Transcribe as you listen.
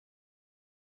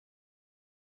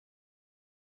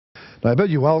Now, I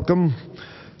bid you welcome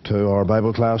to our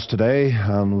Bible class today,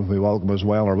 and we welcome as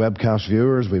well our webcast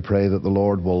viewers. We pray that the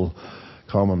Lord will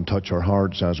come and touch our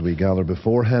hearts as we gather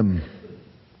before Him.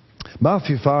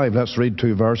 Matthew 5, let's read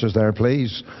 2 verses there,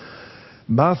 please.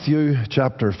 Matthew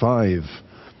chapter 5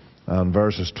 and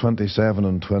verses 27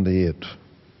 and 28.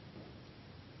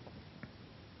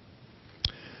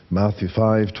 Matthew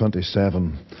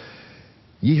 5:27.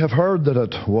 Ye have heard that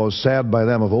it was said by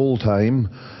them of old time,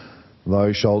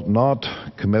 Thou shalt not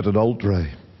commit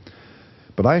adultery.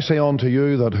 But I say unto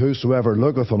you that whosoever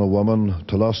looketh on a woman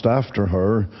to lust after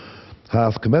her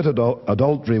hath committed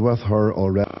adultery with her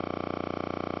already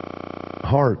in his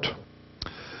heart.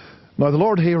 Now the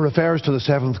Lord here refers to the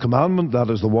 7th commandment.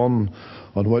 That is the one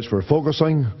on which we're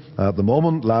focusing at the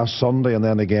moment, last Sunday and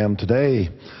then again today.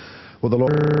 Well, the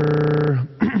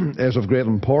Lord is of great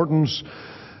importance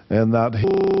in that He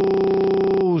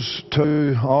shows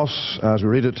to us, as we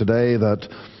read it today, that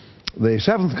the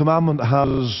 7th commandment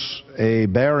has a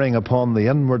bearing upon the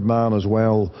inward man as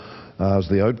well as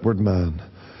the outward man.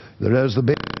 There is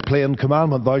the plain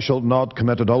commandment, Thou shalt not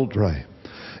commit adultery.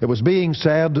 It was being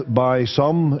said by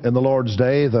some in the Lord's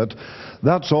day that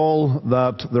that's all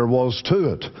that there was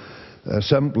to it.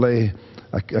 Simply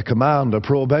a command, a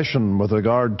prohibition with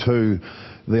regard to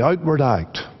the outward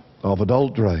act of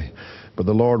adultery. But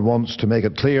the Lord wants to make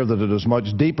it clear that it is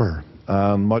much deeper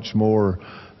and much more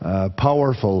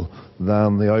powerful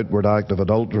than the outward act of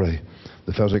adultery,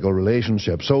 the physical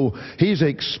relationship. So He's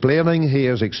explaining, He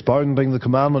is expounding the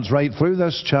commandments right through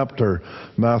this chapter,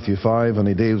 Matthew 5, and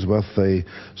He deals with the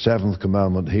 7th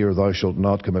commandment here, Thou shalt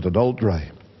not commit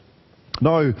adultery.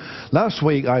 Now, last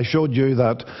week I showed you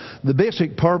that the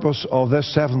basic purpose of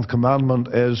this 7th commandment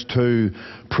is to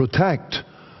protect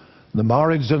the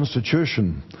marriage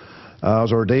institution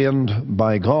as ordained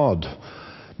by God.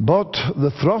 But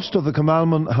the thrust of the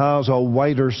commandment has a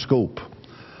wider scope,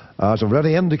 as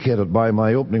already indicated by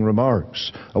my opening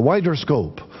remarks, a wider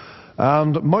scope.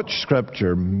 And much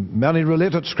Scripture, many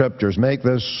related Scriptures make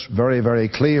this very, very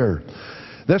clear.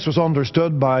 This was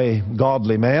understood by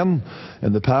godly men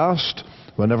in the past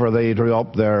whenever they drew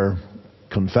up their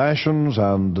confessions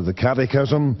and the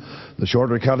catechism, the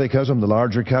shorter catechism, the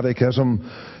larger catechism.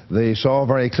 They saw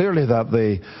very clearly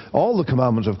that all the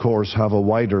commandments, of course, have a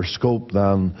wider scope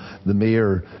than the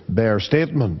mere bare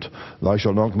statement, Thou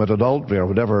shalt not commit adultery, or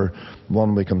whatever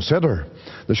one we consider.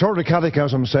 The shorter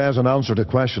catechism says, in answer to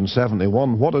question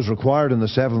 71, what is required in the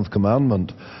 7th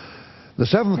commandment? The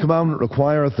 7th commandment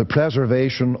requireth the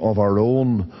preservation of our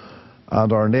own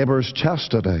and our neighbour's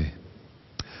chastity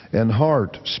in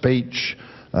heart, speech,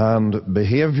 and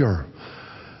behaviour.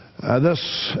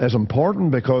 This is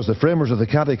important because the framers of the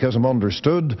Catechism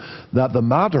understood that the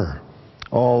matter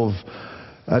of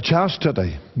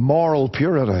chastity, moral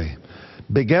purity,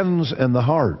 begins in the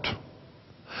heart.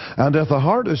 And if the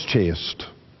heart is chaste,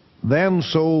 then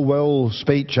so will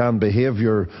speech and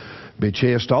behaviour be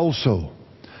chaste also.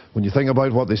 When you think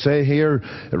about what they say here,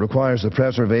 it requires the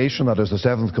preservation, that is the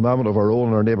 7th commandment, of our own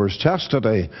and our neighbour's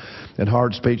chastity in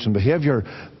heart, speech and behaviour.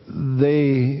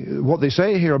 What they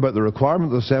say here about the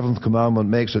requirement of the 7th commandment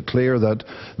makes it clear that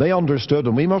they understood,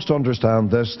 and we must understand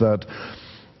this, that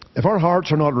if our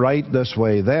hearts are not right this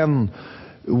way, then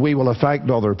we will affect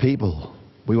other people.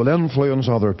 We will influence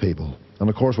other people. And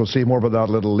of course we'll see more about that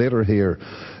a little later here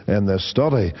in this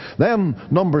study. Then,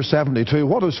 number 72,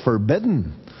 what is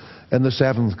forbidden in the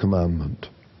 7th commandment?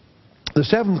 The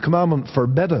 7th commandment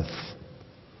forbiddeth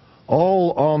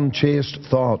all unchaste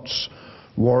thoughts,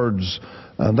 words,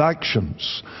 and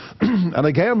actions. And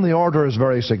again, the order is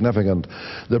very significant.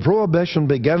 The prohibition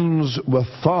begins with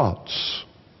thoughts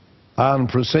and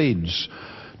proceeds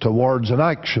to words and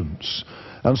actions.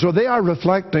 And so they are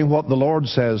reflecting what the Lord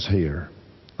says here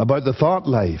about the thought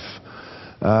life.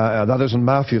 That is in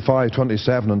Matthew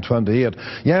 5:27 and 28.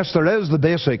 Yes, there is the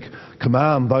basic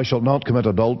command, Thou shalt not commit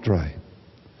adultery.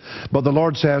 But the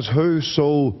Lord says,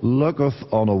 Whoso looketh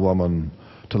on a woman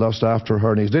to lust after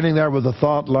her. And He's dealing there with the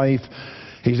thought life.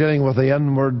 He's dealing with the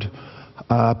inward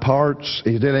parts.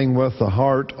 He's dealing with the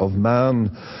heart of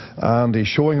man. And He's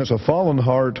showing us a fallen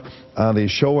heart. And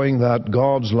He's showing that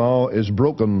God's law is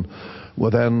broken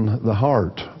within the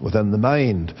heart, within the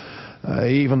mind.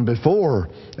 Even before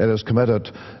it is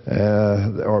committed,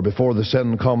 or before the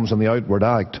sin comes in the outward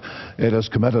act, it is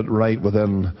committed right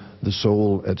within the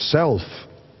soul itself.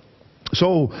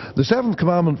 So the 7th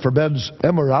commandment forbids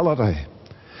immorality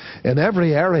in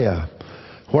every area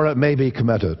where it may be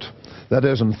committed. That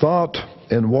is, in thought,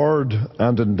 in word,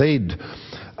 and in deed.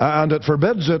 And it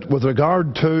forbids it with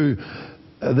regard to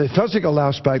the physical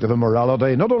aspect of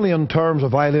immorality, not only in terms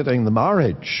of violating the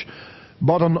marriage,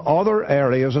 but in other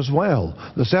areas as well.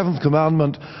 The seventh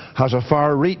commandment has a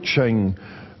far-reaching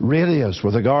radius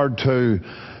with regard to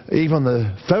even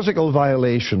the physical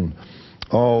violation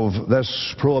of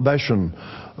this prohibition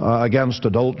against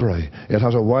adultery. It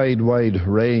has a wide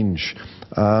range,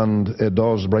 and it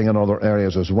does bring in other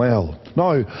areas as well.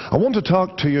 Now, I want to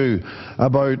talk to you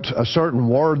about a certain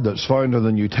word that's found in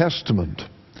the New Testament.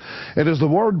 It is the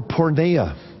word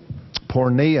porneia.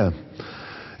 Porneia.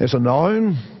 It's a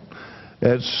noun.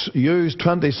 It's used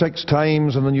 26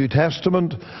 times in the New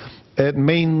Testament. It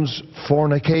means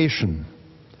fornication.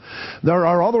 There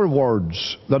are other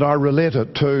words that are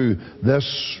related to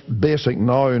this basic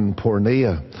noun,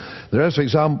 porneia. There is, for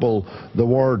example, the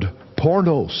word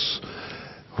pornos,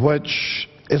 which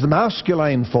is the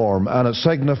masculine form, and it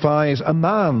signifies a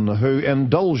man who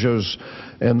indulges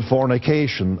in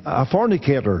fornication. A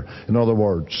fornicator, in other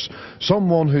words.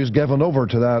 Someone who's given over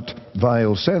to that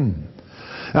vile sin.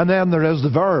 And then there is the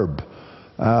verb,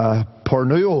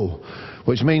 porneo,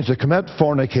 which means to commit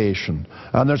fornication.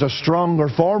 And there's a stronger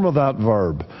form of that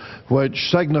verb, which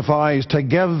signifies to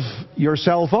give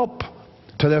yourself up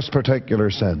to this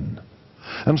particular sin.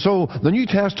 And so the New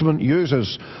Testament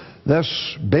uses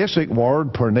this basic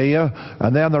word, porneia,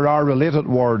 and then there are related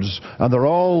words, and they're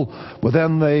all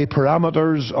within the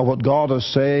parameters of what God is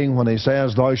saying when He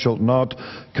says, "Thou shalt not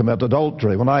commit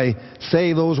adultery." When I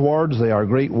say those words, they are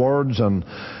Greek words, and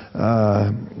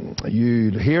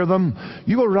you hear them,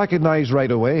 you will recognize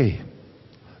right away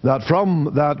that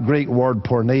from that Greek word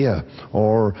porneia,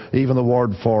 or even the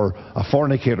word for a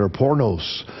fornicator,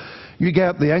 pornos, you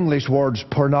get the English words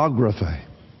pornography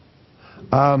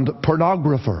and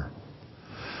pornographer.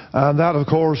 And that, of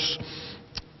course,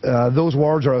 those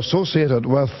words are associated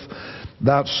with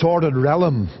that sordid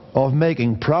realm of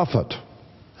making profit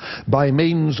by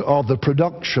means of the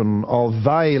production of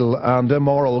vile and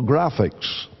immoral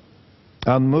graphics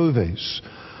and movies.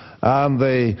 And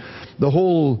the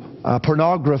whole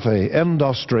pornography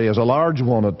industry is a large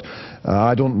one.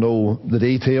 I don't know the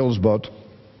details, but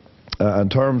in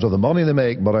terms of the money they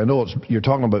make, but I know you're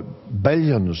talking about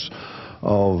billions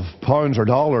of pounds or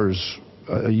dollars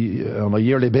on a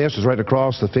yearly basis right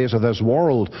across the face of this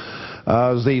world,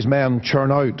 as these men churn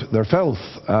out their filth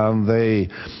and they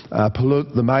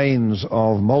pollute the minds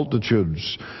of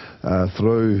multitudes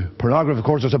through pornography. Of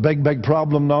course, there's a big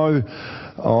problem now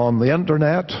on the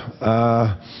internet.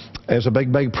 It's a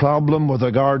big problem with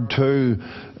regard to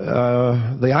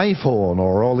the iPhone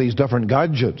or all these different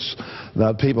gadgets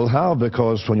that people have,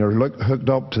 because when you're hooked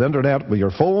up to the internet with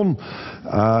your phone,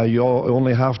 you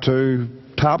only have to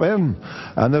tap in.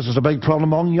 And this is a big problem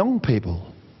among young people.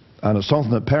 And it's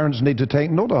something that parents need to take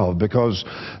note of, because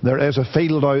there is a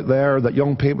field out there that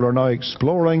young people are now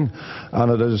exploring,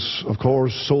 and it is, of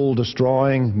course,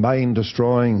 soul-destroying,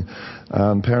 mind-destroying,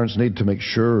 and parents need to make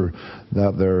sure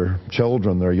that their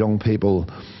children, their young people,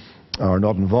 are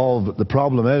not involved. But the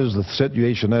problem is, the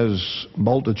situation is,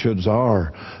 multitudes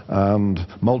are, and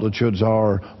multitudes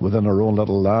are within our own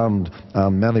little land,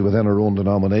 and many within our own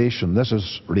denomination. This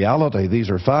is reality. These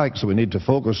are facts that we need to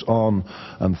focus on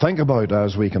and think about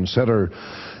as we consider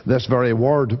this very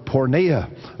word, porneia,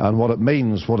 and what it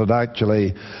means, what it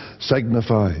actually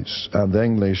signifies, and the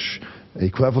English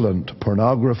equivalent,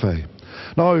 pornography.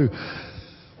 Now,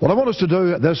 what I want us to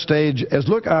do at this stage is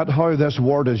look at how this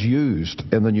word is used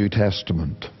in the New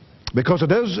Testament, because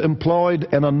it is employed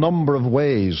in a number of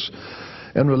ways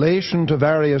in relation to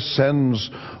various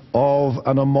sins of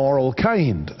an immoral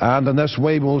kind. And in this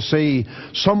way we'll see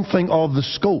something of the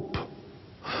scope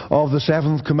of the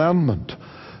seventh commandment.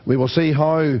 We will see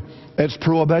how its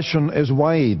prohibition is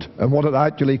wide and what it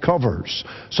actually covers.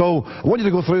 So I want you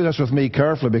to go through this with me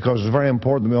carefully, because it's very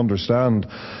important that we understand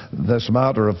this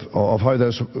matter of how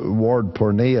this word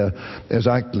porneia is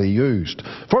actually used.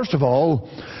 First of all,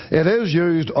 it is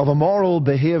used of immoral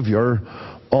behavior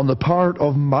on the part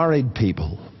of married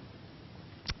people.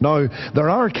 Now, there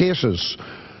are cases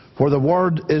where the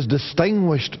word is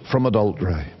distinguished from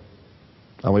adultery.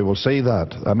 And we will see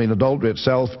that. I mean, adultery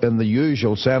itself in the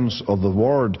usual sense of the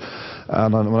word.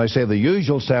 And when I say the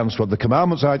usual sense, what the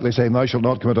commandment's actually saying, "Thou shalt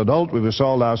not commit adultery," we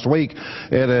saw last week,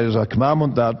 it is a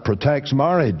commandment that protects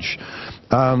marriage.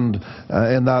 And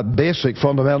in that basic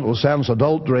fundamental sense,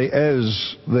 adultery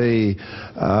is the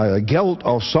guilt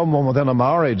of someone within a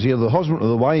marriage, either the husband or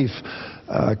the wife,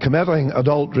 committing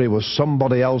adultery with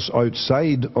somebody else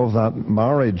outside of that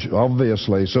marriage,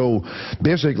 obviously. So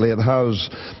basically it has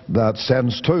that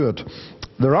sense to it.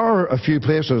 There are a few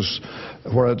places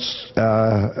where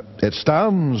it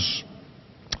stands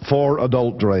for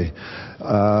adultery.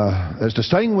 It's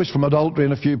distinguished from adultery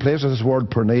in a few places, this word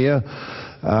porneia.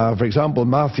 For example,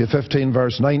 Matthew 15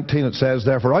 verse 19, it says,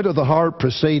 "Therefore out of the heart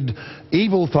proceed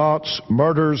evil thoughts,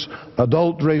 murders,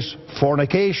 adulteries,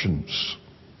 fornications."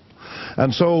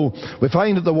 And so we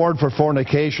find that the word for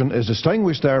fornication is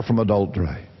distinguished there from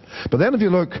adultery. But then if you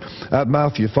look at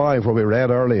Matthew 5, where we read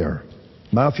earlier,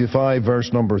 Matthew 5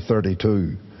 verse number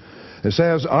 32, it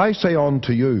says, "I say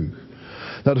unto you,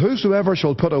 that whosoever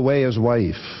shall put away his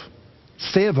wife,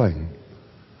 saving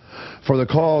for the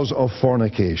cause of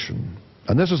fornication,"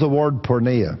 and this is the word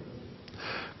porneia,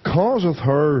 "causeth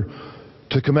her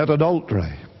to commit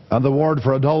adultery." And the word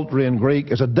for adultery in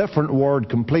Greek is a different word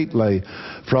completely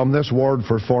from this word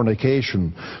for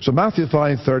fornication. So Matthew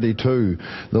 5:32,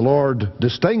 the Lord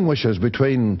distinguishes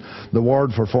between the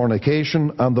word for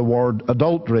fornication and the word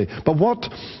adultery. But what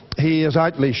he is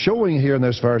actually showing here in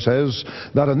this verse is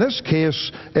that in this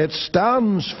case it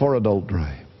stands for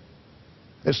adultery.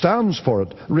 It stands for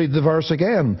it. Read the verse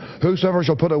again. "Whosoever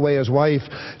shall put away his wife,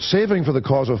 saving for the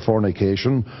cause of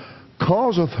fornication,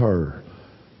 causeth her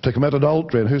to commit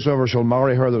adultery, and whosoever shall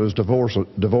marry her that is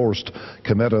divorced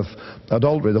committeth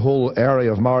adultery." The whole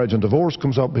area of marriage and divorce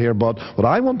comes up here, but what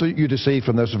I want you to see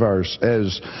from this verse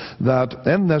is that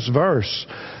in this verse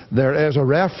there is a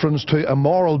reference to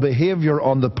immoral behavior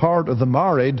on the part of the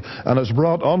married, and it's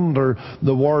brought under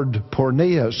the word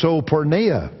porneia. So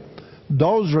porneia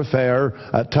does refer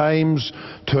at times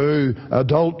to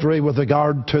adultery with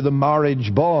regard to the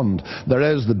marriage bond. There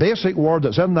is the basic word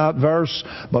that's in that verse,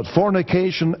 but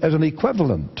fornication is an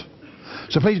equivalent.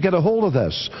 So please get a hold of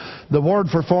this. The word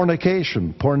for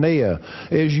fornication, porneia,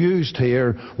 is used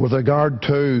here with regard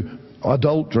to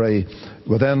adultery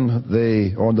within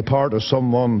on the part of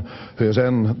someone who is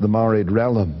in the married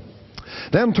realm.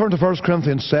 Then turn to 1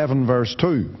 Corinthians 7 verse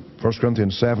 2. 1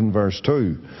 Corinthians 7 verse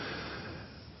 2.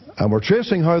 And we're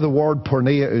tracing how the word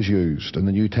porneia is used in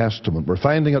the New Testament. We're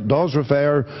finding it does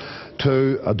refer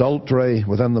to adultery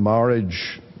within the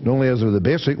marriage. Not only is it the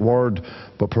basic word,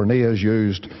 but porneia is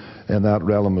used in that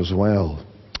realm as well.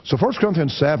 So 1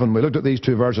 Corinthians 7, we looked at these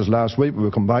two verses last week, but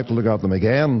we'll come back to look at them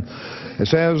again. It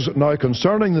says, "Now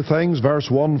concerning the things,"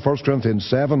 verse 1, 1 Corinthians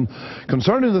 7,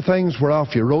 "concerning the things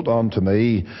whereof you wrote unto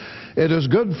me, it is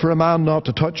good for a man not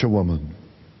to touch a woman.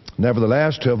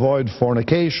 Nevertheless, to avoid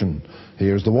fornication,"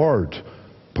 here's the word,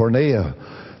 porneia,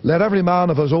 "let every man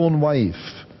have his own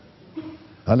wife,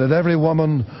 and let every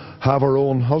woman have her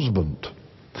own husband."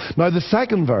 Now the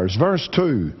second verse, verse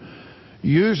 2,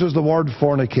 uses the word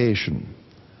fornication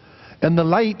in the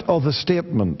light of the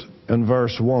statement in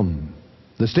verse 1.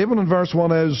 The statement in verse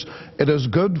 1 is, "It is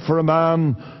good for a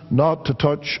man not to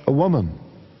touch a woman."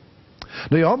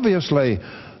 Now obviously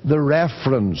the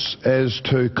reference is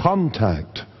to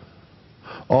contact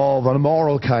of an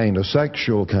immoral kind, a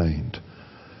sexual kind.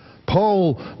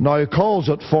 Paul now calls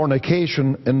it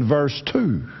fornication in verse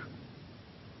 2.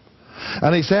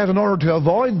 And he says in order to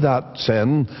avoid that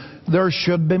sin, there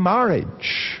should be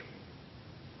marriage.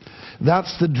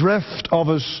 That's the drift of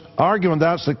his argument.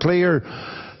 That's the clear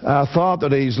thought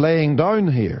that he's laying down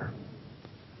here.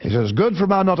 He says, "It's good for a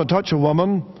man not to touch a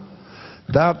woman."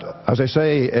 That, as I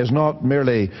say, is not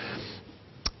merely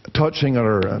touching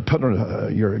her, putting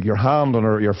your hand on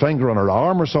her, your finger on her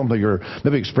arm or something. You're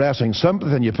maybe expressing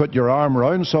sympathy and you put your arm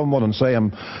around someone and say,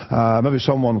 maybe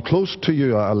someone close to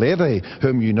you, a lady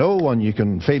whom you know, and you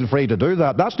can feel free to do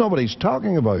that. That's not what he's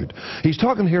talking about. He's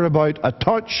talking here about a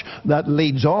touch that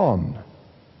leads on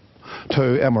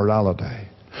to immorality,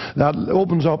 that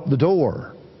opens up the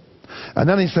door. And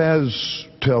then he says,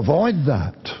 to avoid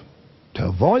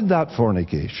that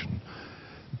fornication,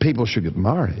 people should get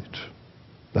married.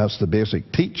 That's the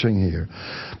basic teaching here.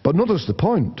 But notice the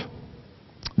point.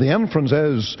 The inference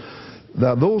is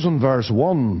that those in verse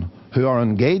 1 who are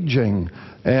engaging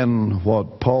in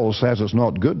what Paul says is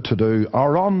not good to do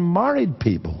are unmarried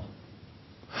people.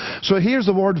 So here's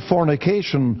the word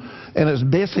fornication in its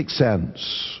basic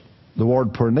sense, the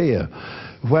word porneia.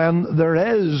 When there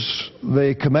is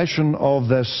the commission of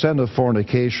this sin of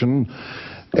fornication,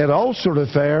 it also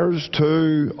refers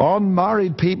to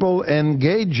unmarried people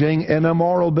engaging in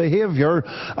immoral behavior,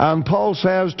 and Paul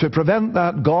says to prevent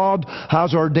that, God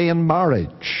has ordained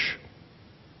marriage.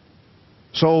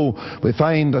 So we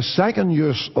find a second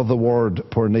use of the word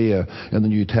porneia in the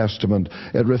New Testament.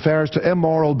 It refers to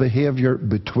immoral behavior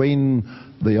between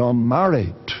the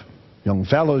unmarried, young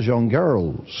fellows, young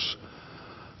girls.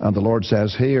 And the Lord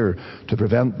says here, to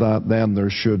prevent that, then there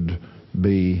should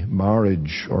be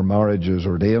marriage, or marriages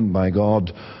ordained by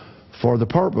God for the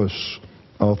purpose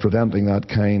of preventing that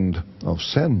kind of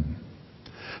sin.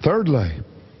 Thirdly,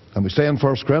 and we stay in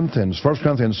 1 Corinthians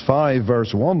 5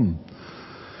 verse 1,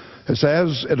 it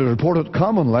says, "It is reported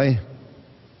commonly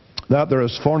that there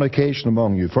is fornication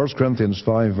among you. 1 Corinthians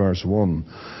 5 verse 1.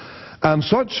 And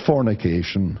such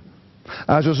fornication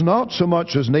as is not so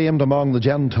much as named among the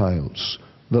Gentiles,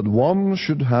 that one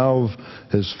should have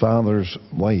his father's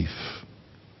wife.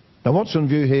 Now what's in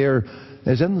view here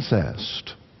is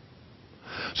incest.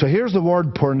 So here's the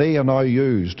word porneia now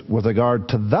used with regard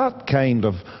to that kind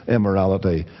of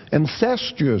immorality,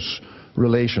 incestuous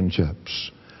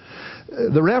relationships.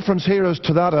 The reference here is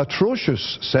to that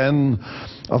atrocious sin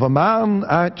of a man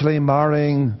actually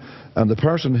marrying, and the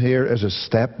person here is his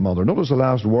stepmother. Notice the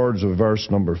last words of verse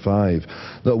number 5,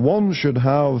 that one should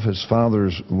have his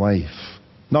father's wife.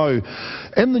 Now,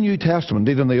 in the New Testament,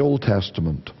 indeed in the Old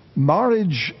Testament,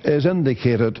 marriage is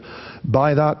indicated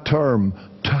by that term,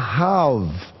 to have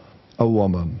a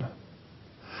woman.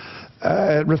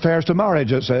 It refers to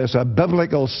marriage. It's a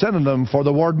biblical synonym for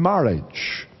the word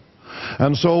marriage.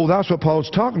 And so that's what Paul's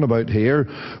talking about here,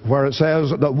 where it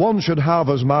says that one should have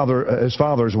his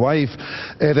father's wife.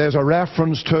 It is a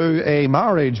reference to a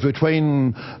marriage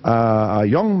between a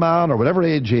young man, or whatever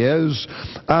age he is,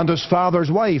 and his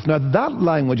father's wife. Now that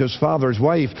language, his father's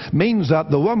wife, means that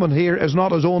the woman here is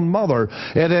not his own mother.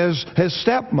 It is his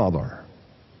stepmother.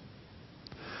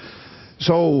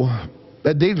 So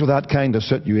it deals with that kind of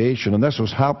situation, and this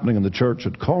was happening in the church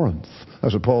at Corinth.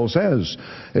 As what Paul says,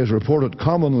 it is reported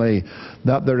commonly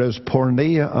that there is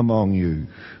porneia among you,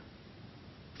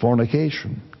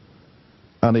 fornication.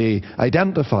 And he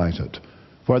identifies it,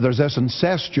 where there's this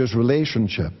incestuous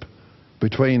relationship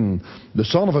between the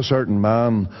son of a certain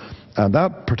man and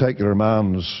that particular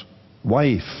man's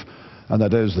wife, and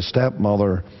that is the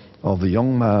stepmother of the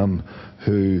young man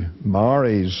who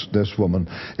marries this woman.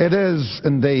 It is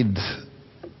indeed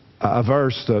a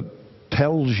verse that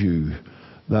tells you,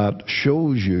 that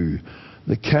shows you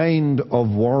the kind of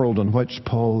world in which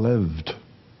Paul lived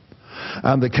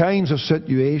and the kinds of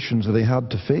situations that he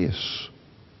had to face.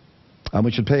 And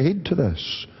we should pay heed to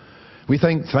this. We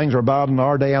think things are bad in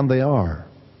our day, and they are.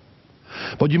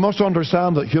 But you must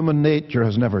understand that human nature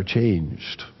has never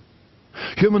changed.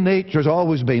 Human nature has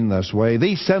always been this way.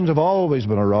 These sins have always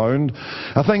been around.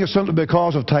 I think it's simply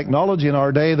because of technology in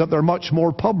our day that they're much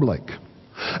more public.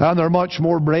 And they're much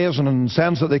more brazen in the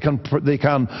sense that they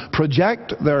can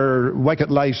project their wicked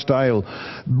lifestyle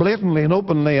blatantly and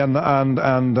openly and in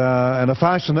a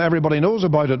fashion that everybody knows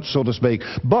about it, so to speak.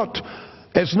 But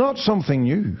it's not something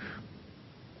new.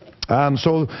 And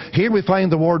so here we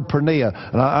find the word porneia.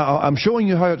 And I'm showing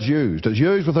you how it's used. It's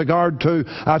used with regard to,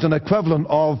 as an equivalent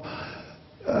of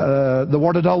the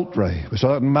word adultery. We saw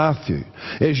that in Matthew.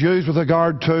 It's used with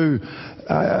regard to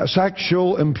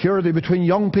sexual impurity between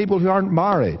young people who aren't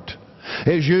married.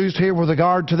 It's used here with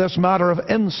regard to this matter of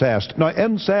incest. Now,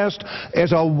 incest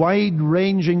is a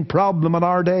wide-ranging problem in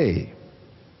our day.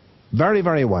 Very,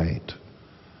 very wide.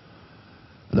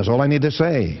 And that's all I need to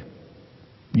say.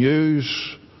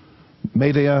 News,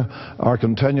 media are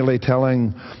continually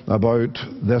telling about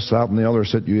this, that, and the other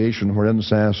situation where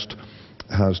incest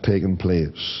has taken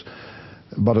place.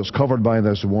 But it's covered by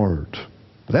this word.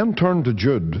 Then turn to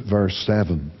Jude, verse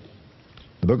 7.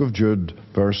 The book of Jude,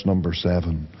 verse number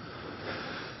 7.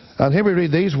 And here we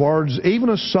read these words, even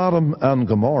as Sodom and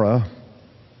Gomorrah,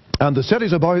 and the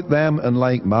cities about them in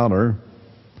like manner,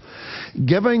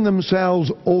 giving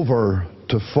themselves over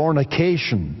to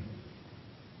fornication,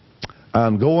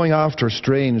 and going after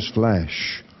strange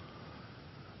flesh,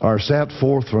 are set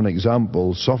forth for an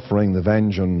example, suffering the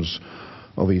vengeance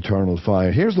of eternal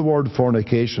fire. Here's the word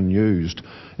fornication used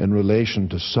in relation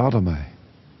to sodomy.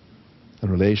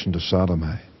 In relation to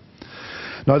sodomy.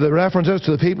 Now the reference is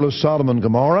to the people of Sodom and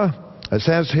Gomorrah. It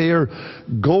says here,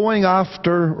 going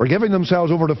after, or giving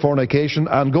themselves over to fornication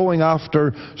and going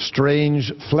after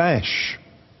strange flesh.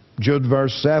 Jude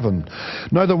verse 7.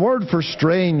 Now the word for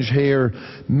strange here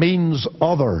means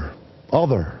other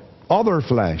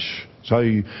flesh. That's how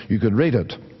you could read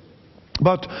it.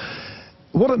 But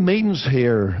what it means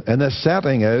here in this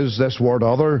setting is, this word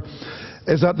other,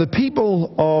 is that the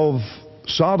people of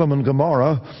Sodom and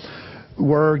Gomorrah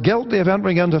were guilty of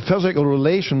entering into physical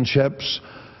relationships,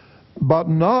 but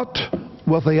not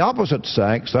with the opposite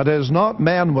sex. That is, not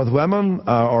men with women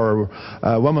or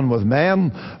women with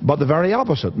men, but the very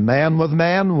opposite. Men with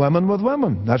men, women with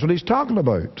women. That's what he's talking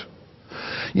about.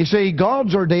 You see,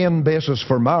 God's ordained basis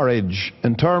for marriage,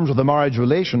 in terms of the marriage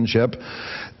relationship,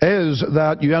 is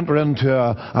that you enter into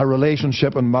a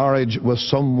relationship in marriage with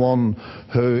someone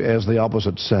who is the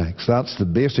opposite sex. That's the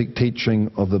basic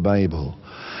teaching of the Bible.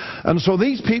 And so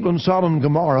these people in Sodom and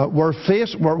Gomorrah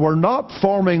were not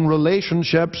forming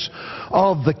relationships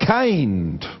of the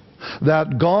kind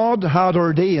that God had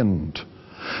ordained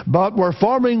but we're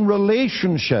forming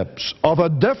relationships of a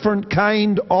different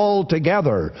kind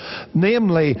altogether,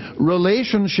 namely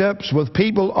relationships with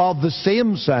people of the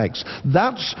same sex.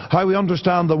 That's how we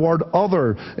understand the word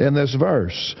other in this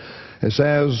verse. It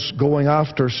says, going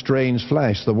after strange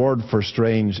flesh. The word for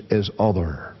strange is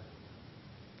other.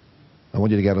 I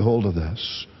want you to get a hold of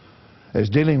this. It's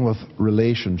dealing with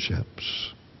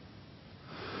relationships.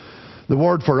 The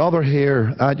word for other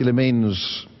here actually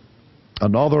means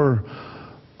another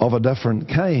of a different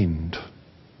kind.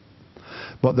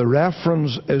 But the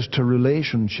reference is to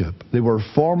relationship. They were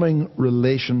forming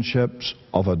relationships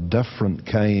of a different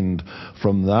kind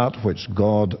from that which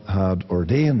God had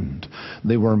ordained.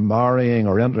 They were marrying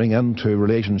or entering into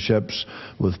relationships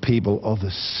with people of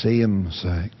the same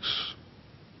sex.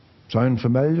 Sound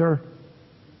familiar?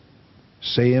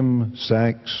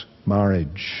 Same-sex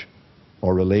marriage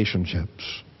or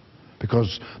relationships.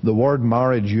 Because the word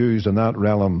marriage used in that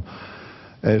realm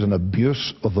is an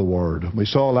abuse of the word. We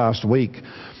saw last week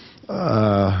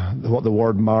what the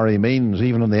word marry means,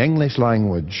 even in the English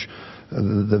language,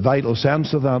 the vital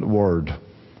sense of that word.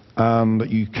 And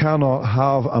you cannot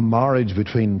have a marriage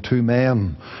between two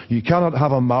men. You cannot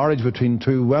have a marriage between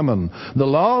two women. The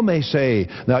law may say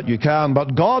that you can,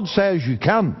 but God says you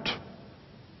can't.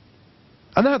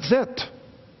 And that's it.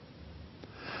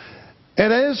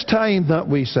 It is time that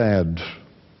we said,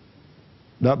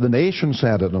 that the nation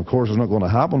said it, and of course it's not going to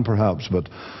happen perhaps, but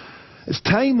it's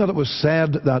time that it was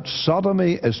said that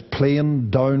sodomy is plain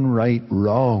downright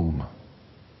wrong,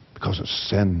 because it's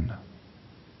sin.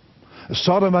 A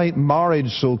sodomite marriage,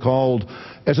 so-called,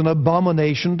 is an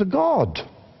abomination to God.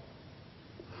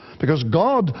 Because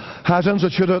God has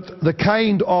instituted the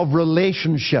kind of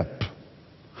relationship.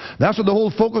 That's what the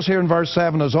whole focus here in verse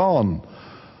 7 is on.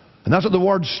 And that's what the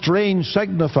word strange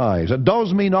signifies. It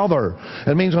does mean other.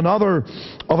 It means another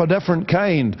of a different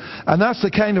kind. And that's the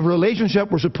kind of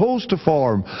relationship we're supposed to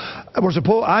form.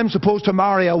 I'm supposed to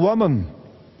marry a woman.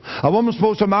 A woman's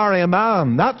supposed to marry a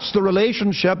man. That's the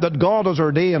relationship that God has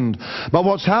ordained. But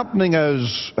what's happening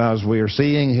is, as we are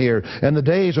seeing here, in the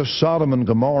days of Sodom and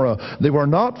Gomorrah, they were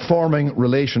not forming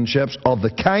relationships of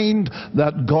the kind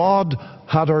that God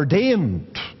had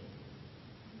ordained.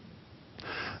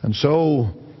 And so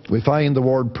we find the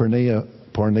word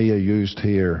porneia used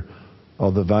here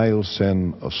of the vile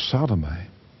sin of sodomy.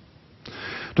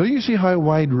 Do you see how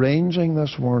wide-ranging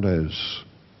this word is?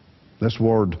 This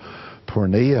word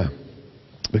porneia.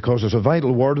 Because it's a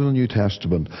vital word in the New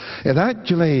Testament. It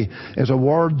actually is a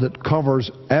word that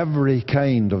covers every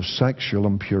kind of sexual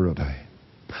impurity.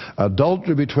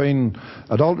 Adultery within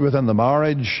the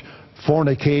marriage,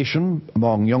 fornication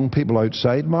among young people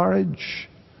outside marriage,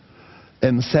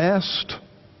 incest,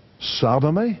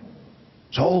 sodomy.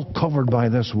 It's all covered by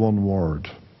this one word.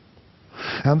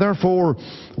 And therefore,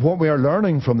 what we are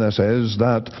learning from this is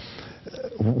that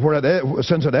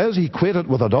since it is equated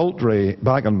with adultery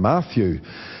back in Matthew,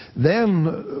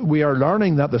 then we are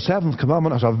learning that the seventh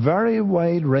commandment has a very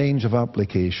wide range of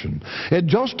application. It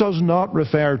just does not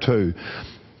refer to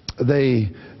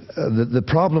the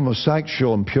problem of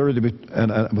sexual impurity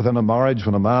within a marriage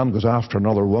when a man goes after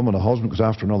another woman, a husband goes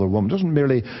after another woman. It doesn't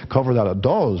merely cover that. It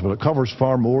does, but it covers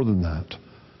far more than that.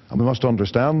 And we must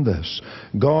understand this.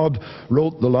 God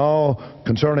wrote the law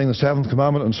concerning the seventh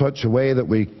commandment in such a way that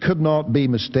we could not be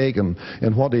mistaken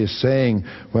in what he is saying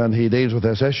when he deals with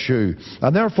this issue.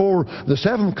 And therefore, the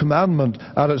seventh commandment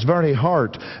at its very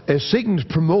heart is seeking to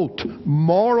promote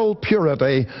moral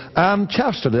purity and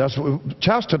chastity. That's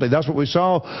what we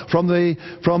saw from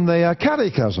the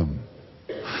catechism.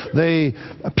 The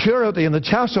purity and the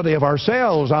chastity of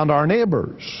ourselves and our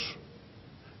neighbours.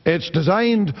 It's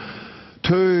designed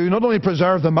to not only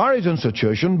preserve the marriage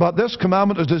institution, but this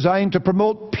commandment is designed to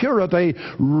promote purity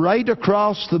right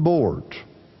across the board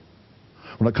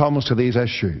when it comes to these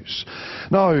issues.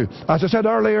 Now, as I said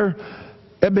earlier,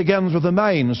 it begins with the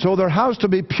mind, so there has to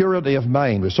be purity of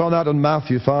mind. We saw that in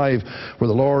Matthew 5, where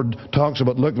the Lord talks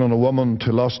about looking on a woman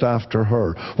to lust after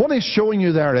her. What he's showing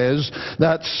you there is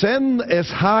that sin is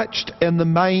hatched in the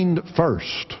mind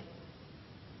first.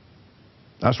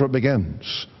 That's where it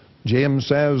begins. James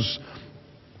says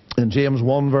in James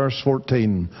 1 verse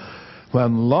 14,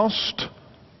 when lust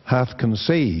hath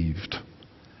conceived,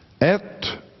 it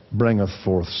bringeth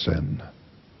forth sin.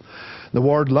 The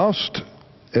word lust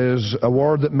is a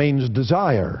word that means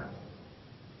desire.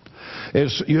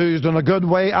 It's used in a good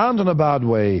way and in a bad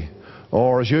way,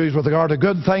 or is used with regard to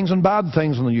good things and bad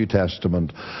things in the New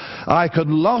Testament. I could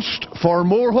lust for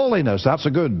more holiness. That's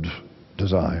a good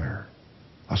desire.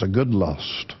 That's a good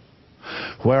lust.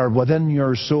 Where within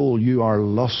your soul you are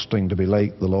lusting to be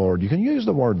like the Lord. You can use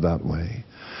the word that way.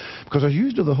 Because as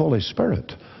used of the Holy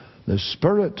Spirit, the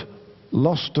Spirit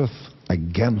lusteth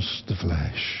against the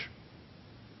flesh.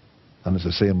 And it's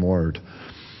the same word.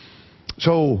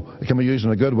 So it can be used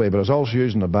in a good way, but it's also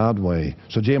used in a bad way.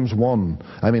 So James 1,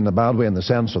 the bad way in the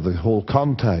sense of the whole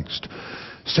context.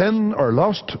 Sin or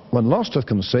lust, when lust hath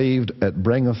conceived, it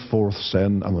bringeth forth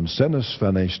sin, and when sin is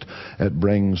finished, it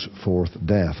brings forth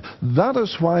death. That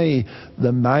is why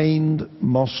the mind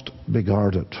must be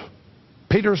guarded.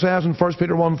 Peter says in 1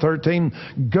 Peter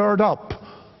 1:13, gird up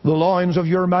the loins of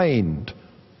your mind.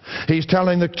 He's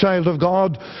telling the child of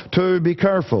God to be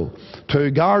careful, to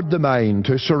guard the mind,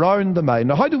 to surround the mind.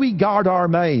 Now, how do we guard our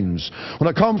minds when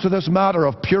it comes to this matter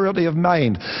of purity of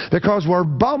mind? Because we're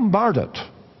bombarded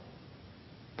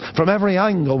from every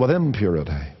angle with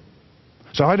impurity.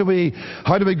 So how do we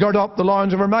gird up the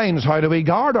loins of our minds? How do we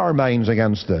guard our minds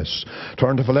against this?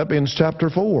 Turn to Philippians chapter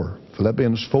 4.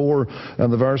 Philippians 4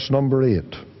 and the verse number 8.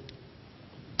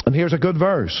 And here's a good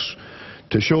verse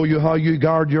to show you how you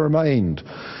guard your mind.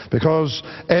 Because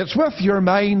it's with your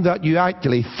mind that you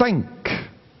actually think.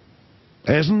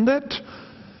 Isn't it?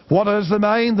 What is the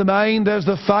mind? The mind is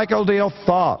the faculty of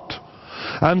thought.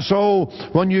 And so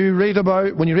when you read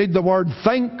the word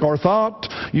think or thought,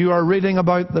 you are reading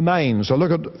about the mind. So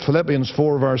look at Philippians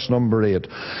 4 verse number 8.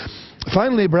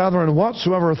 Finally, brethren,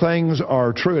 whatsoever things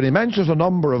are true, and he mentions a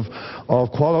number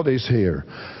of qualities here.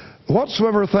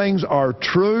 Whatsoever things are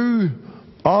true,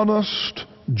 honest,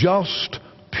 just,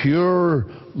 pure,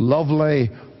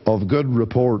 lovely, of good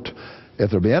report.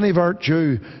 If there be any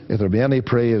virtue, if there be any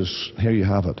praise, here you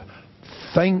have it.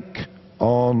 Think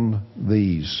on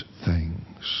these things.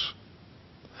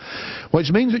 Which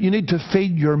means that you need to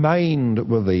feed your mind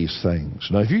with these things.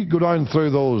 Now, if you go down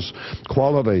through those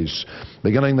qualities,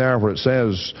 beginning there where it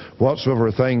says, whatsoever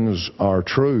things are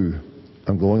true,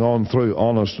 and going on through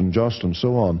honest and just and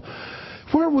so on,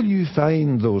 where will you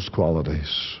find those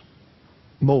qualities?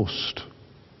 Most.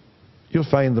 You'll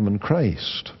find them in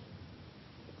Christ.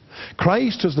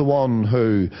 Christ is the one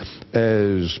who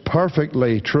is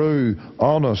perfectly true,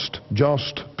 honest,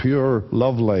 just, pure,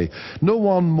 lovely. No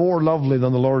one more lovely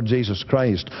than the Lord Jesus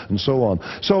Christ, and so on.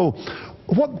 So,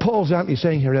 what Paul's actually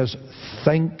saying here is,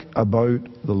 think about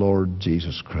the Lord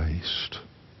Jesus Christ.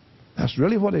 That's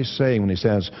really what he's saying when he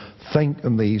says, think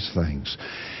on these things.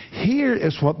 Here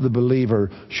is what the believer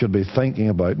should be thinking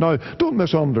about. Now, don't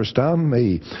misunderstand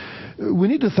me. We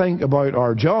need to think about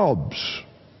our jobs.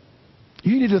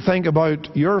 You need to think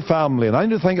about your family, and I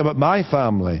need to think about my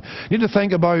family. You need to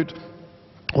think about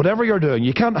whatever you're doing.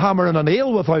 You can't hammer in a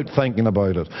nail without thinking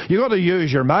about it. You've got to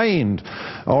use your mind,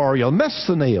 or you'll miss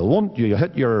the nail, won't you? You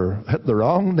hit the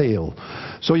wrong nail.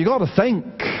 So you've got to think.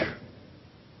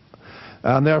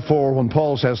 And therefore, when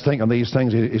Paul says think on these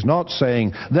things, he's not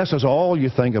saying this is all you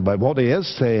think about. What he is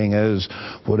saying is,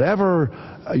 whatever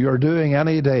you're doing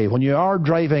any day, when you are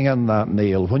driving in that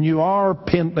nail, when you are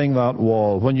painting that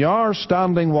wall, when you are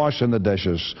standing washing the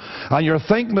dishes, and you're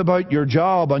thinking about your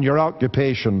job and your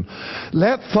occupation,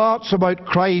 let thoughts about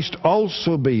Christ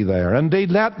also be there.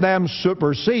 Indeed, let them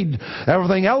supersede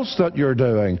everything else that you're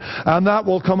doing. And that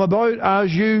will come about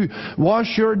as you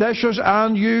wash your dishes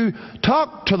and you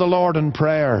talk to the Lord in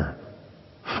prayer.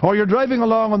 Or you're driving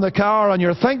along in the car and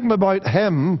you're thinking about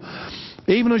Him,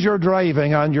 even as you're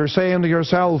driving, and you're saying to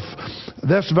yourself,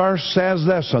 this verse says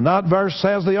this and that verse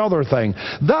says the other thing.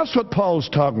 That's what Paul's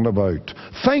talking about.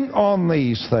 Think on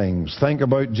these things. Think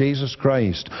about Jesus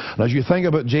Christ. And as you think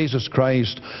about Jesus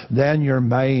Christ, then your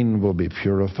mind will be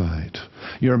purified.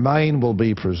 Your mind will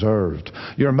be preserved.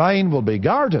 Your mind will be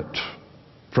guarded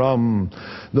from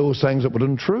those things that would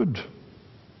intrude.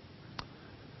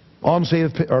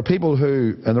 Unsaved, or people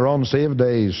who in their unsaved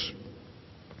days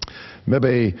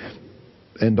maybe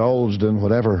indulged in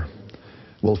whatever,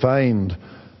 will find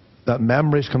that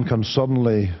memories can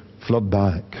suddenly flood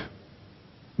back.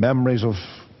 Memories of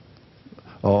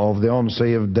the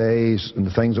unsaved days and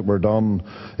the things that were done,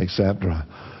 etc.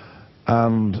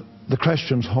 And the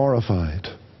Christian's horrified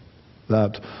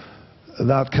that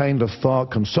that kind of thought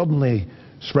can suddenly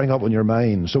spring up in your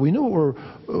mind. So we know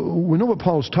what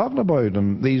Paul's talking about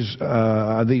in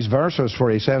these verses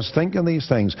where he says, think on these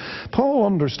things. Paul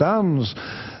understands.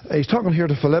 He's talking here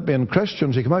to Philippian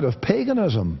Christians who come out of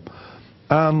paganism.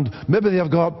 And maybe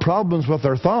they've got problems with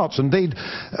their thoughts. Indeed,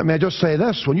 may I just say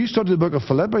this, when you study the book of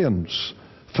Philippians,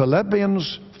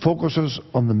 Philippians focuses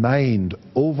on the mind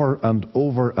over and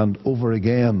over and over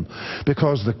again.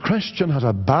 Because the Christian has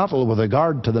a battle with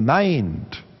regard to the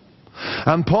mind.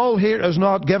 And Paul here is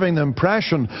not giving the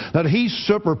impression that he's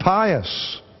super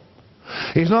pious,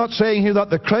 He's not saying here that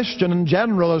the Christian in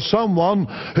general is someone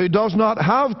who does not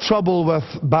have trouble with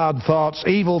bad thoughts,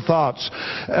 evil thoughts.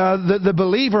 The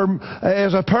believer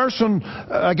is a person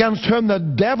against whom the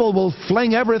devil will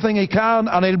fling everything he can,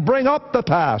 and he'll bring up the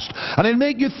past, and he'll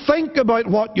make you think about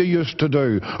what you used to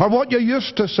do, or what you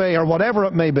used to say, or whatever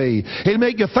it may be. He'll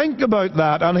make you think about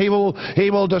that, and he will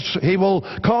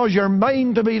cause your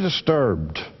mind to be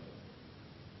disturbed.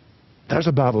 There's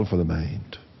a battle for the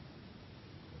mind.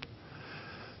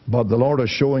 But the Lord is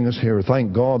showing us here,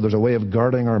 thank God, there's a way of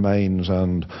guarding our minds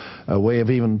and a way of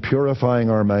even purifying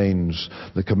our minds.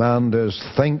 The command is,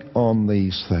 think on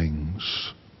these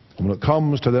things. And when it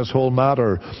comes to this whole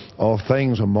matter of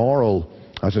things immoral,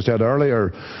 as I said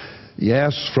earlier,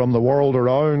 yes, from the world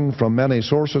around, from many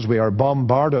sources, we are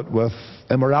bombarded with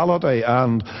immorality,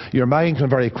 and your mind can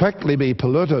very quickly be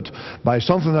polluted by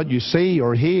something that you see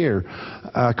or hear,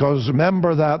 because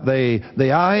remember that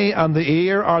the eye and the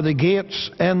ear are the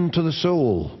gates into the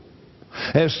soul.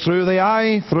 It's through the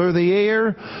eye, through the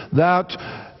ear, that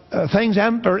things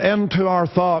enter into our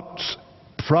thoughts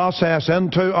process,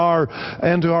 into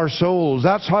our souls.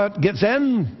 That's how it gets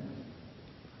in.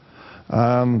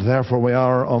 And therefore we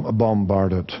are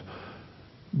bombarded.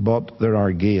 But there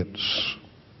are gates.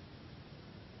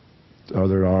 Or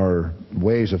there are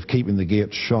ways of keeping the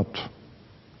gates shut.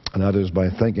 And that is by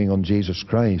thinking on Jesus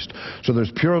Christ. So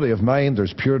there's purity of mind,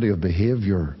 there's purity of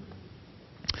behavior.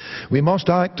 We must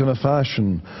act in a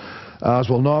fashion as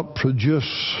will not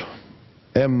produce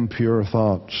impure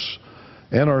thoughts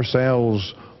in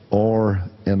ourselves or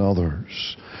in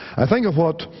others. I think of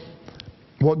what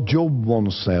Job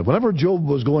once said. Whenever Job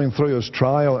was going through his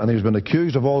trial and he's been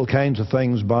accused of all kinds of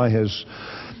things by his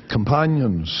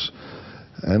companions,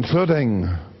 including,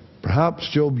 perhaps,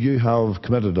 Job, you have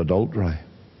committed adultery.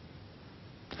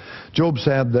 Job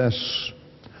said this,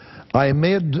 I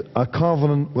made a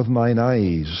covenant with mine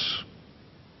eyes.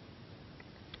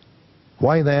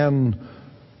 Why then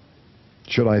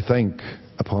should I think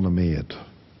upon a maid?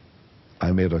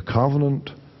 I made a covenant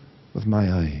with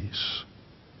my eyes.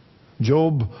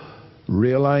 Job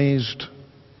realized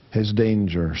his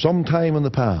danger sometime in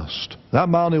the past. That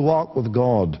man who walked with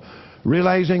God,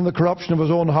 realizing the corruption of his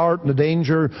own heart and the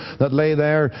danger that lay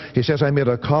there, he says, I made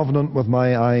a covenant with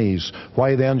my eyes.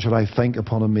 Why then should I think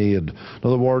upon a maid? In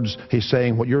other words, he's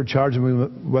saying, what you're charging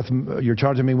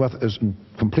me with is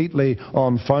completely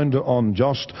unfounded,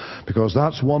 unjust, because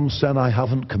that's one sin I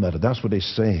haven't committed. That's what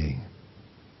he's saying.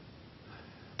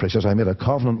 For he says, I made a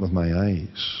covenant with my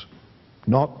eyes,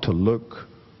 not to look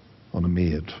on a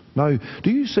maid. Now, do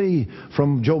you see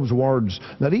from Job's words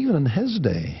that even in his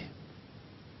day,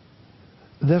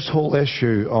 this whole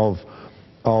issue of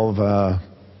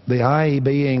the eye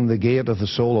being the gate of the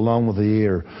soul along with the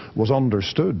ear was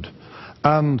understood.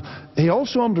 And he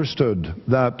also understood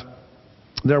that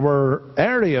there were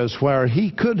areas where he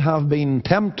could have been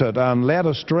tempted and led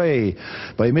astray,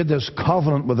 but he made this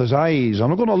covenant with his eyes. I'm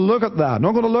not going to look at that. I'm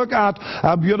not going to look at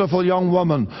a beautiful young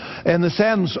woman in the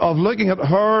sense of looking at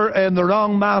her in the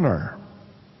wrong manner.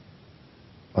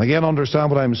 Again,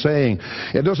 understand what I'm saying.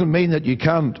 It doesn't mean that you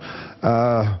can't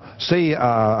see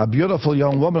a beautiful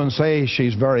young woman and say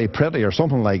she's very pretty or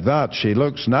something like that. She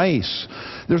looks nice.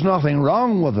 There's nothing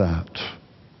wrong with that.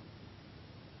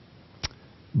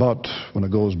 But when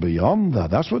it goes beyond that,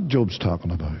 that's what Job's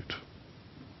talking about.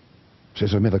 He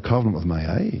says, I made a covenant with my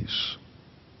eyes.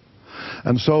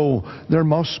 And so there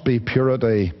must be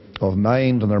purity of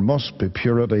mind and there must be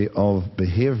purity of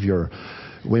behavior.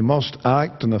 We must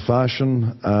act in a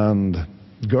fashion and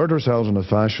gird ourselves in a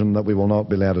fashion that we will not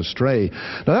be led astray.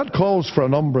 Now that calls for a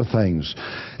number of things.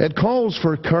 It calls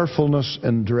for carefulness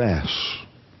in dress.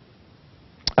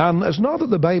 And it's not that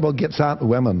the Bible gets at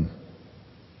women,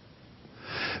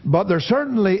 but there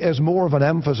certainly is more of an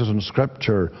emphasis in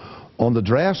Scripture on the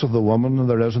dress of the woman than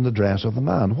there is on the dress of the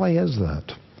man. Why is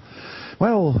that?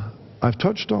 Well, I've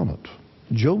touched on it.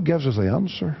 Job gives us the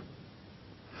answer.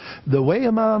 The way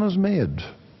a man is made,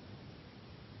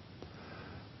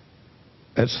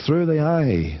 it's through the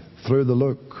eye, through the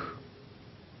look,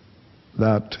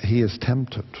 that he is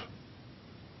tempted.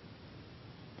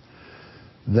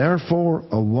 Therefore,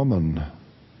 a woman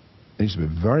needs to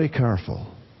be very careful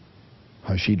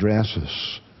how she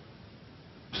dresses,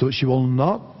 so that she will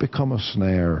not become a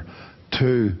snare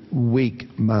to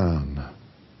weak man.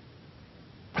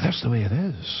 But that's the way it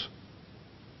is.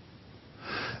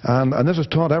 And this is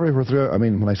taught everywhere throughout,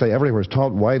 when I say everywhere, it's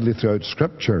taught widely throughout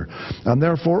Scripture. And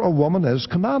therefore a woman is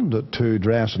commanded to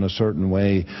dress in a certain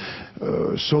way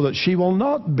so that she will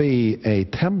not be a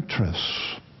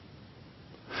temptress.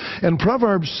 In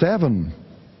Proverbs 7,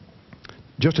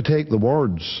 just to take the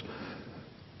words,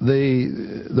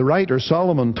 the writer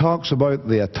Solomon talks about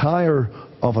the attire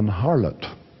of an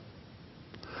harlot.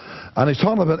 And he's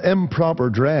talking about improper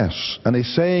dress. And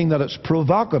he's saying that it's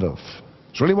provocative.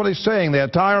 It's really what he's saying, the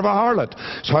attire of a harlot.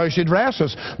 It's how she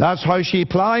dresses. That's how she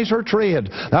plies her trade.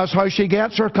 That's how she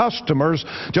gets her customers,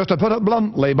 just to put it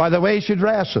bluntly, by the way she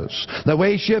dresses, the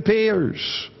way she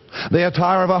appears. The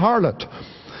attire of a harlot.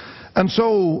 And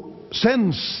so,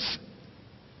 since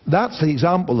that's the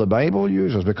example the Bible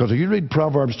uses, because if you read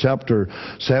Proverbs chapter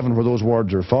 7 where those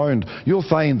words are found, you'll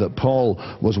find that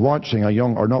Solomon was watching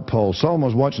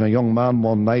a young man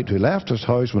one night who left his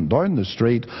house, went down the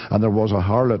street, and there was a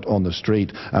harlot on the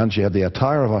street, and she had the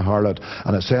attire of a harlot,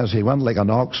 and it says he went like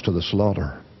an ox to the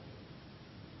slaughter.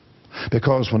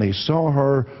 Because when he saw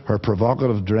her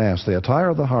provocative dress, the attire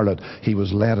of the harlot, he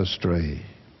was led astray.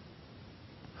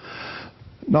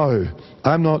 Now,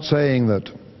 I'm not saying that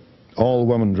all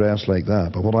women dress like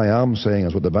that, but what I am saying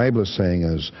is, what the Bible is saying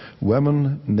is,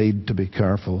 women need to be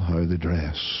careful how they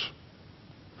dress.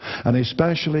 And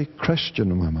especially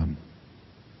Christian women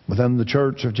within the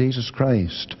Church of Jesus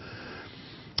Christ.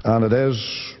 And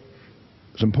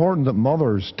it's important that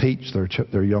mothers teach their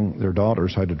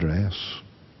daughters how to dress.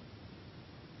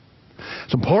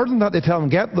 It's important that they tell them,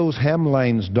 get those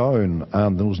hemlines down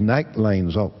and those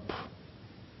necklines up.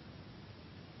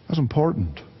 That's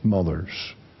important, mothers.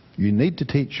 You need to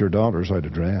teach your daughters how to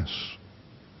dress.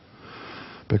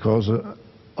 Because,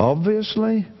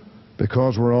 obviously,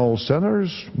 because we're all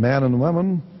sinners, men and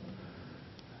women,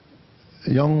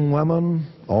 young women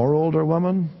or older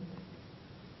women,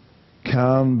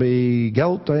 can be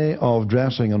guilty of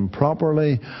dressing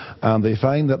improperly, and they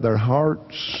find that their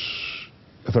hearts,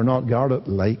 if they're not guarded,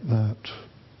 like that.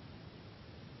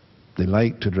 They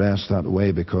like to dress that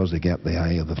way because they get the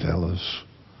eye of the fellas.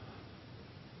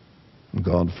 And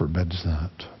God forbids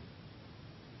that.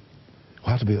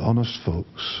 We have to be honest,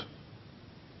 folks.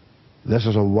 This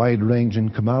is a wide-ranging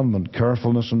commandment.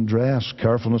 Carefulness in dress,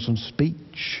 carefulness in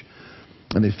speech.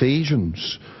 In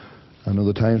Ephesians, I know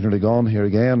the time's nearly gone here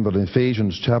again, but in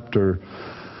Ephesians chapter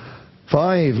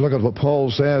 5, look at what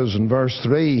Paul says in verse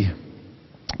 3.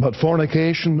 But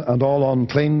fornication and all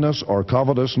uncleanness or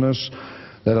covetousness,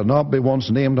 let it not be once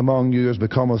named among you as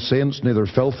becometh saints, neither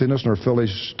filthiness, nor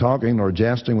foolish talking, nor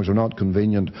jesting, which are not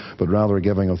convenient, but rather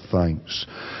giving of thanks.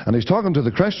 And he's talking to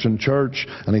the Christian church,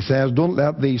 and he says, don't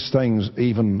let these things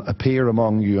even appear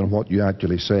among you in what you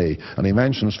actually say. And he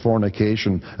mentions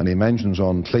fornication, and he mentions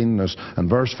uncleanness. And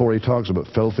verse 4, he talks about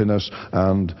filthiness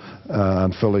and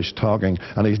foolish talking.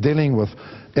 And he's dealing with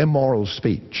immoral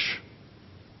speech.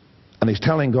 And he's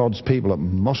telling God's people it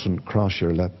mustn't cross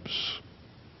your lips.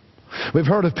 We've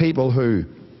heard of people who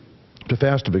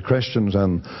profess to be Christians,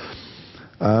 and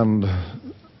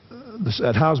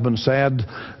it has been said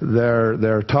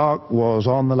their talk was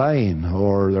on the line,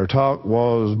 or their talk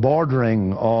was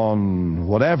bordering on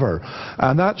whatever,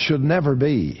 and that should never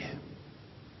be.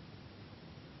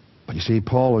 But you see,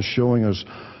 Paul is showing us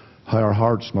how our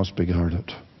hearts must be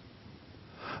guarded,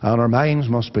 and our minds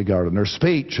must be guarded, and our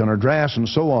speech and our dress and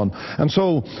so on. And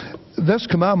so this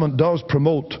commandment does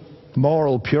promote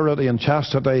moral purity and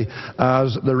chastity,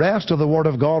 as the rest of the Word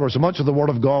of God, or so much of the Word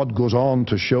of God, goes on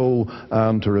to show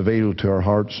and to reveal to our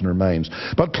hearts and our minds.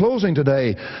 But closing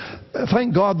today,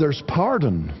 thank God there's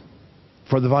pardon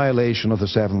for the violation of the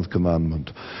seventh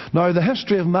commandment. Now, the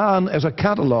history of man is a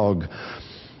catalogue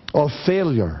of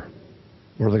failure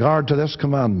with regard to this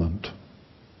commandment.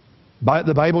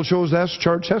 The Bible shows this,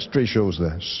 church history shows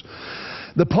this.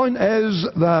 The point is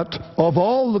that of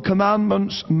all the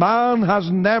commandments, man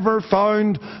has never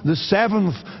found the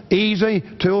seventh easy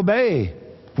to obey.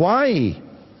 Why?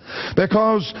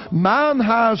 Because man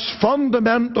has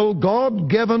fundamental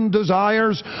God-given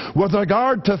desires with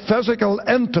regard to physical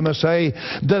intimacy,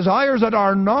 desires that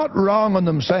are not wrong in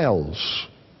themselves.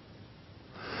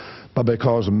 But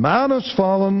because man has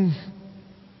fallen,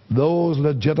 those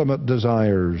legitimate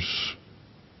desires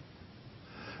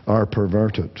are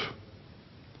perverted,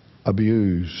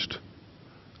 abused,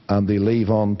 and they leave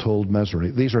untold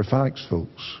misery. These are facts,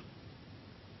 folks.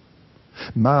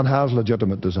 Man has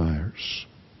legitimate desires.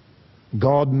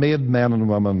 God made men and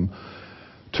women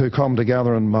to come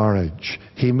together in marriage.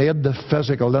 He made the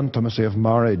physical intimacy of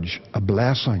marriage a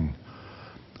blessing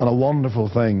and a wonderful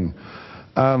thing.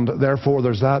 And therefore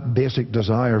there's that basic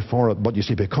desire for it. But you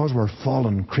see, because we're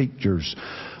fallen creatures,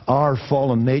 our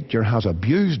fallen nature has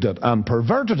abused it and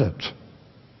perverted it.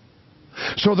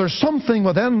 So there's something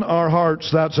within our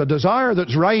hearts that's a desire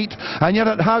that's right, and yet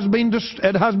it has been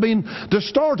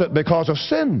distorted because of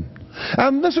sin.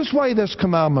 And this is why this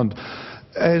commandment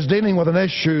is dealing with an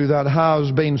issue that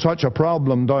has been such a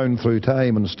problem down through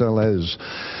time and still is.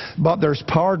 But there's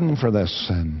pardon for this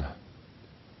sin.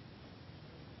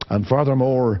 And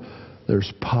furthermore,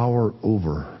 there's power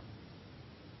over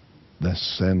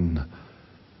this sin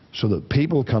so that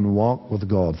people can walk with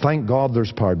God. Thank God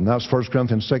there's pardon. That's 1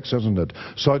 Corinthians 6, isn't it?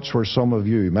 Such were some of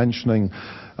you, mentioning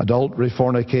adultery,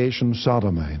 fornication,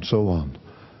 sodomy, and so on.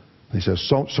 He says,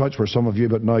 such were some of you,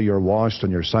 but now you're washed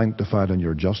and you're sanctified and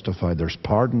you're justified. There's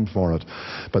pardon for it.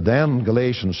 But then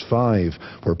Galatians 5,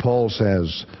 where Paul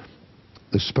says,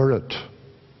 the Spirit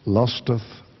lusteth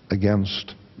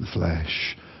against the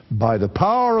flesh. By the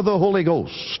power of the Holy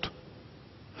Ghost,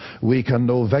 we can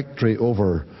know victory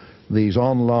over these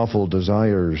unlawful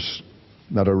desires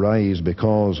that arise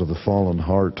because of the fallen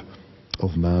heart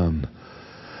of man.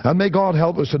 And may God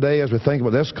help us today as we think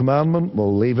about this commandment.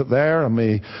 We'll leave it there, and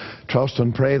we trust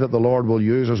and pray that the Lord will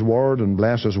use His Word and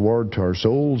bless His Word to our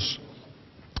souls,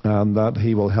 and that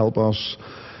He will help us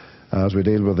as we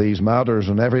deal with these matters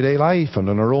in everyday life and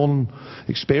in our own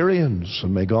experience.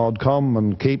 And may God come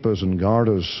and keep us and guard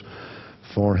us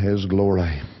for His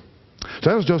glory.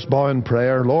 So let's just bow in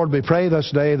prayer. Lord, we pray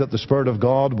this day that the Spirit of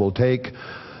God will take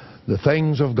the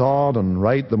things of God and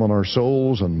write them on our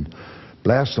souls and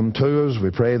bless them to us.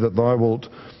 We pray that Thou wilt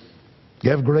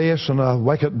give grace in a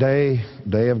wicked day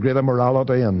of great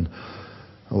immorality. And,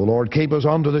 O Lord, keep us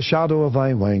under the shadow of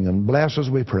Thy wing and bless us,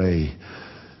 we pray.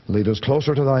 Lead us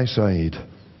closer to Thy side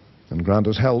and grant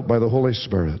us help by the Holy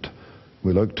Spirit.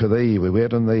 We look to Thee, we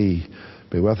wait on Thee.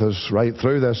 Be with us right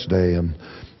through this day, and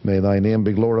may Thy name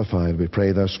be glorified. We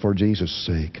pray this for Jesus'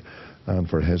 sake and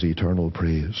for His eternal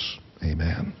praise.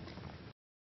 Amen.